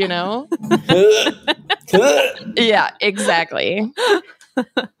boyfriend, Yeah, exactly.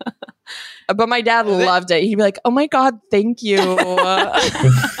 But my dad loved it. He'd be like, "Oh my God, thank you." I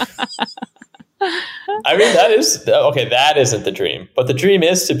mean, that isn't the dream. But the dream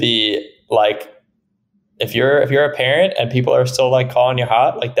is to be like, if you're a parent and people are still like calling you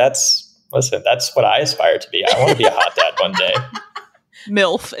hot, like that's what I aspire to be. I want to be a hot dad one day.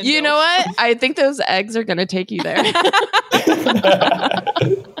 MILF. You know what? I think those eggs are going to take you there.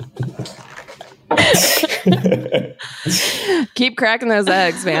 Keep cracking those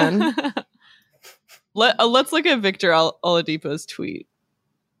eggs, man. Let's look at Victor Oladipo's tweet.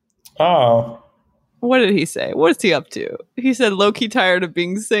 Oh. What did he say? What's he up to? He said, low-key tired of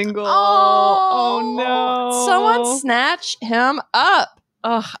being single. Oh no. Someone snatch him up.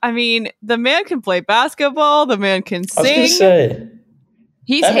 Ugh, I mean, the man can play basketball. The man can I was going to sing. say,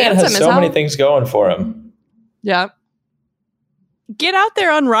 He's that man handsome has as so hell. many things going for him. Yeah. Get out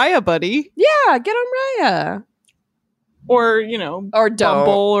there on Raya, buddy. Yeah, get on Raya. Or, Or don't.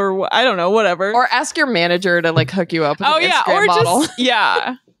 Bumble or I don't know, whatever. Or ask your manager to like hook you up with an Instagram or model. just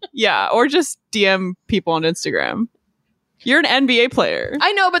yeah, or just DM people on Instagram. You're an NBA player.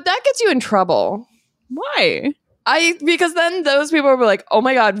 I know, but that gets you in trouble. Why? Because then those people will be like, "Oh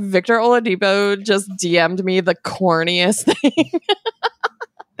my God, Victor Oladipo just DM'd me the corniest thing."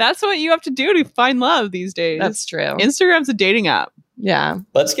 That's what you have to do to find love these days. That's true. Instagram's a dating app. Yeah.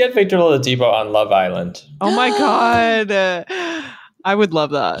 Let's get Victor Oladipo on Love Island. Oh my God. I would love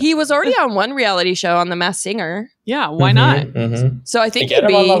that. He was already on one reality show on The Masked Singer. Yeah, why not? Mm-hmm. So I think Get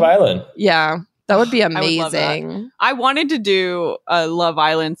he'd him on Love Island. Yeah, that would be I would love that. amazing. I wanted to do a Love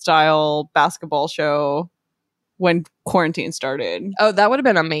Island style basketball show when quarantine started. Oh, that would have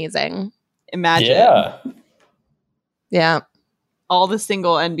been amazing. Imagine Yeah. Yeah. all the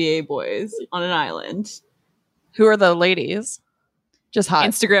single NBA boys on an island. Who are the ladies? Just hot.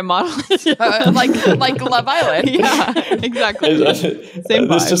 Instagram models. like Love Island. Yeah, exactly. Same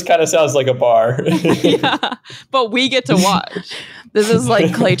This vibe. just kind of sounds like a bar. Yeah, but we get to watch. This is like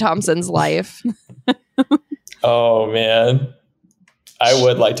Klay Thompson's life. Oh, man. I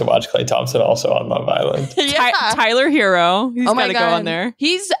would like to watch Klay Thompson also on Love Island. Yeah. Tyler Hero. He's Oh got my to God. go on there.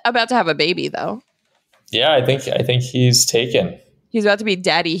 He's about to have a baby though. Yeah, I think he's taken. He's about to be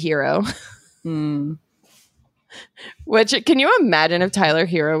Daddy Hero. Hmm. Which, can you imagine if Tyler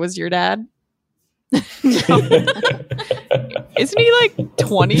Hero was your dad? Isn't he like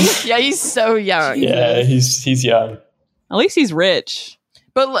 20? Yeah, he's so young. Yeah, he's young. At least he's rich.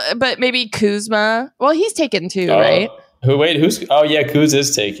 But maybe Kuzma. Well, he's taken too, Oh, right? Who's? Oh, yeah, Kuz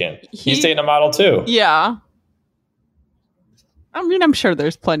is taken. He's taking a model too. Yeah. I mean, I'm sure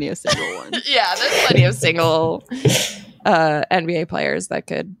there's plenty of single ones. Yeah, there's plenty of single NBA players that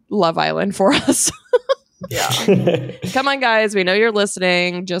could Love Island for us. Yeah. Come on, guys. We know you're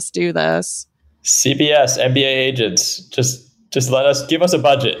listening. Just do this. CBS, NBA agents, just give us a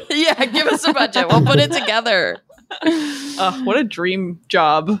budget. Yeah, give us a budget. We'll put it together. What a dream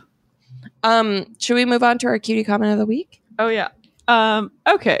job. Should we move on to our cutie comment of the week? Oh, yeah.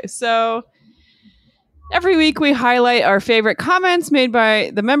 Okay, so every week we highlight our favorite comments made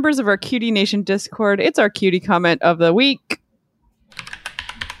by the members of our Cutie Nation Discord. It's our cutie comment of the week.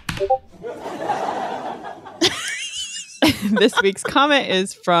 This week's comment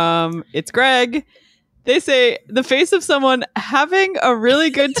is from It's Greg. They say the face of someone having a really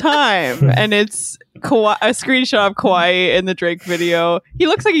good time, and it's a screenshot of Kawhi in the Drake video. He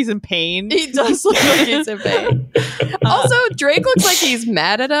looks like he's in pain. He does look like he's in pain. Also, Drake looks like he's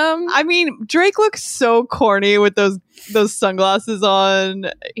mad at him. I mean, Drake looks so corny with those sunglasses on.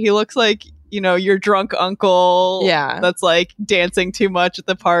 He looks like, your drunk uncle. Yeah. That's like dancing too much at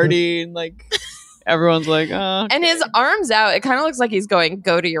the party, and like everyone's like, oh. And his arms out, it kind of looks like he's going,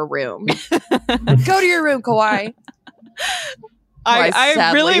 "Go to your room. Go to your room, Kawhi." I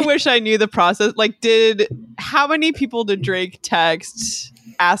sadly. really wish I knew the process. Like, how many people did Drake text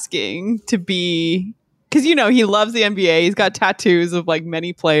asking to be? Because he loves the NBA. He's got tattoos of like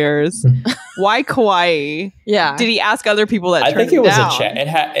many players. Why Kawhi? Yeah. Did he ask other people that? I turned think it was down? it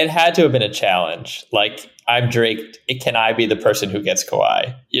had to have been a challenge. Like, I'm Drake. Can I be the person who gets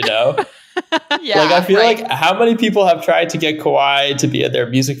Kawhi? Yeah, Like, I feel right. like how many people have tried to get Kawhi to be in their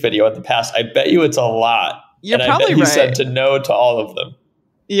music video in the past? I bet you it's a lot. You're and probably I bet he right. said to no to all of them.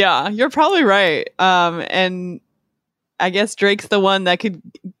 Yeah, you're probably right. And I guess Drake's the one that could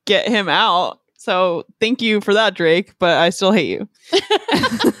get him out. So thank you for that, Drake, but I still hate you.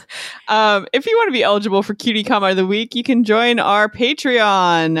 If you want to be eligible for Cutie Comment of the Week, you can join our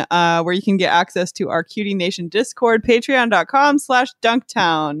Patreon, where you can get access to our Cutie Nation Discord,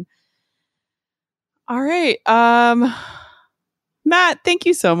 patreon.com/Dunktown. All right. Matt, thank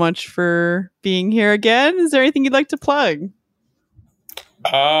you so much for being here again. Is there anything you'd like to plug?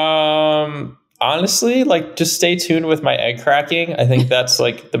 Honestly, like, just stay tuned with my egg cracking. I think that's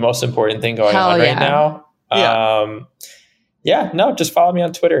like the most important thing going Hell on right yeah. now. No, just follow me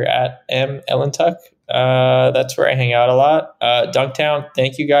on Twitter at @MEllentuck. That's where I hang out a lot. Dunktown,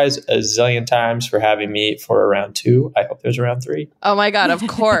 thank you guys a zillion times for having me for round 2. I hope there's a round 3. Oh my God, of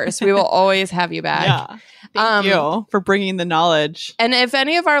course. We will always have you back. Yeah. Thank you for bringing the knowledge. And if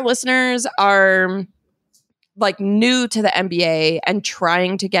any of our listeners are like new to the NBA and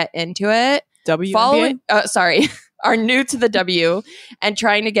trying to get into it, WNBA? are new to the W and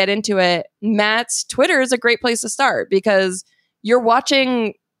trying to get into it, Matt's Twitter is a great place to start because you're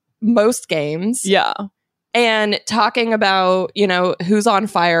watching most games. Yeah. And talking about, you know, who's on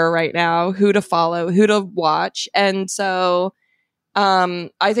fire right now, who to follow, who to watch. And so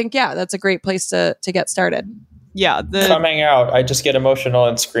I think, yeah, that's a great place to get started. Yeah. Come hang out. I just get emotional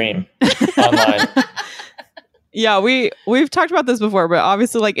and scream online. Yeah, we've talked about this before, but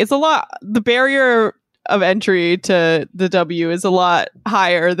obviously, like, it's a lot. The barrier of entry to the W is a lot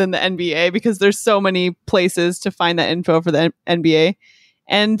higher than the NBA because there's so many places to find that info for the NBA,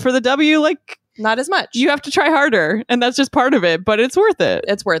 and for the W, like, Not as much. you have to try harder, and that's just part of it. But it's worth it.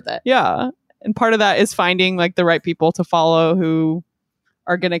 It's worth it. Yeah, and part of that is finding like the right people to follow who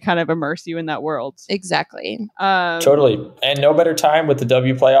are going to kind of immerse you in that world. Exactly. Totally. And no better time with the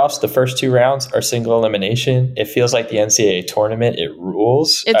W playoffs. The first 2 rounds are single elimination. It feels like the NCAA tournament. It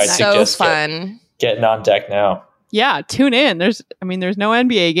rules. It's I so suggest fun. Getting on deck now. Yeah, tune in. There's no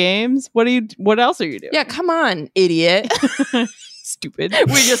NBA games. What else are you doing? Yeah, come on, idiot. Stupid.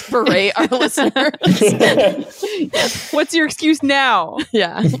 We just berate our listeners. What's your excuse now?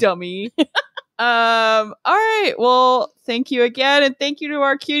 Yeah. Dummy. All right. Well, thank you again. And thank you to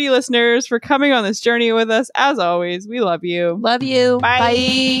our cutie listeners for coming on this journey with us. As always, we love you. Love you.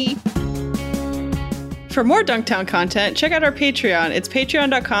 Bye. For more Dunktown content, check out our Patreon. It's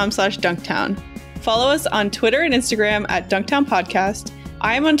patreon.com/Dunktown. Follow us on Twitter and Instagram at Dunktown Podcast.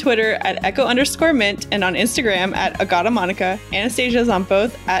 I am on Twitter at Echo_Mint and on Instagram at Agata Monica. Anastasia is on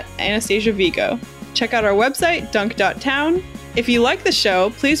both at Anastasia Vigo. Check out our website, dunk.town. If you like the show,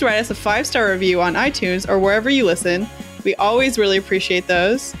 please write us a 5-star review on iTunes or wherever you listen. We always really appreciate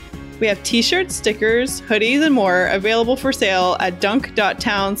those. We have t-shirts, stickers, hoodies, and more available for sale at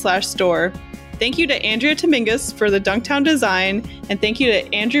dunk.town/store. Thank you to Andrea Tomingus for the Dunktown design, and thank you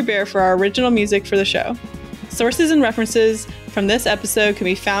to Andrew Bear for our original music for the show. Sources and references from this episode can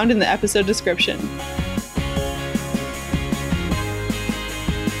be found in the episode description.